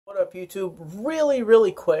up YouTube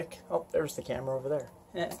really quick. Oh, there's the camera over there.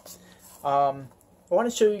 I want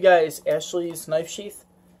to show you guys Ashley's knife sheath.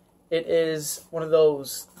 It is one of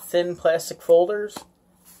those thin plastic folders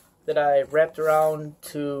that I wrapped around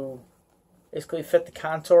to basically fit the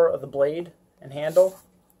contour of the blade and handle.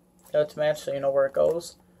 Got it to match so you know where it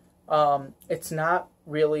goes. It's not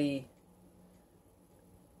really...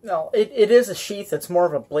 No, it is a sheath. It's more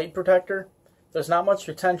of a blade protector. There's not much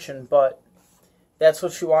retention, but that's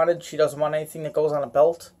what she wanted. She doesn't want anything that goes on a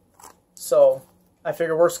belt. So I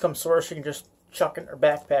figure worst comes to worst, she can just chuck it in her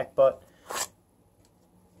backpack. But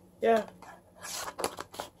yeah,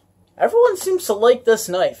 everyone seems to like this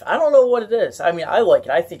knife. I don't know what it is. I mean, I like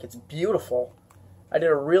it. I think it's beautiful. I did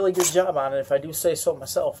a really good job on it, if I do say so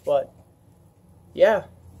myself. But yeah,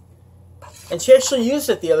 and she actually used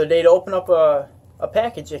it the other day to open up a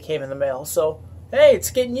package that came in the mail. So hey,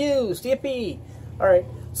 it's getting used. Yippee! Alright,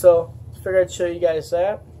 so figured I'd show you guys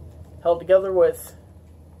that. Held together with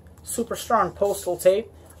super strong postal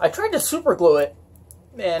tape. I tried to super glue it,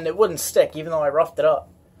 and it wouldn't stick, even though I roughed it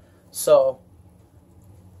up. So,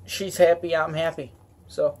 she's happy, I'm happy.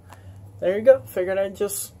 So, there you go. Figured I'd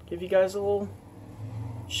just give you guys a little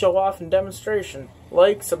show off and demonstration.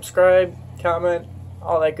 Like, subscribe, comment,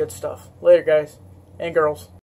 all that good stuff. Later, guys and girls.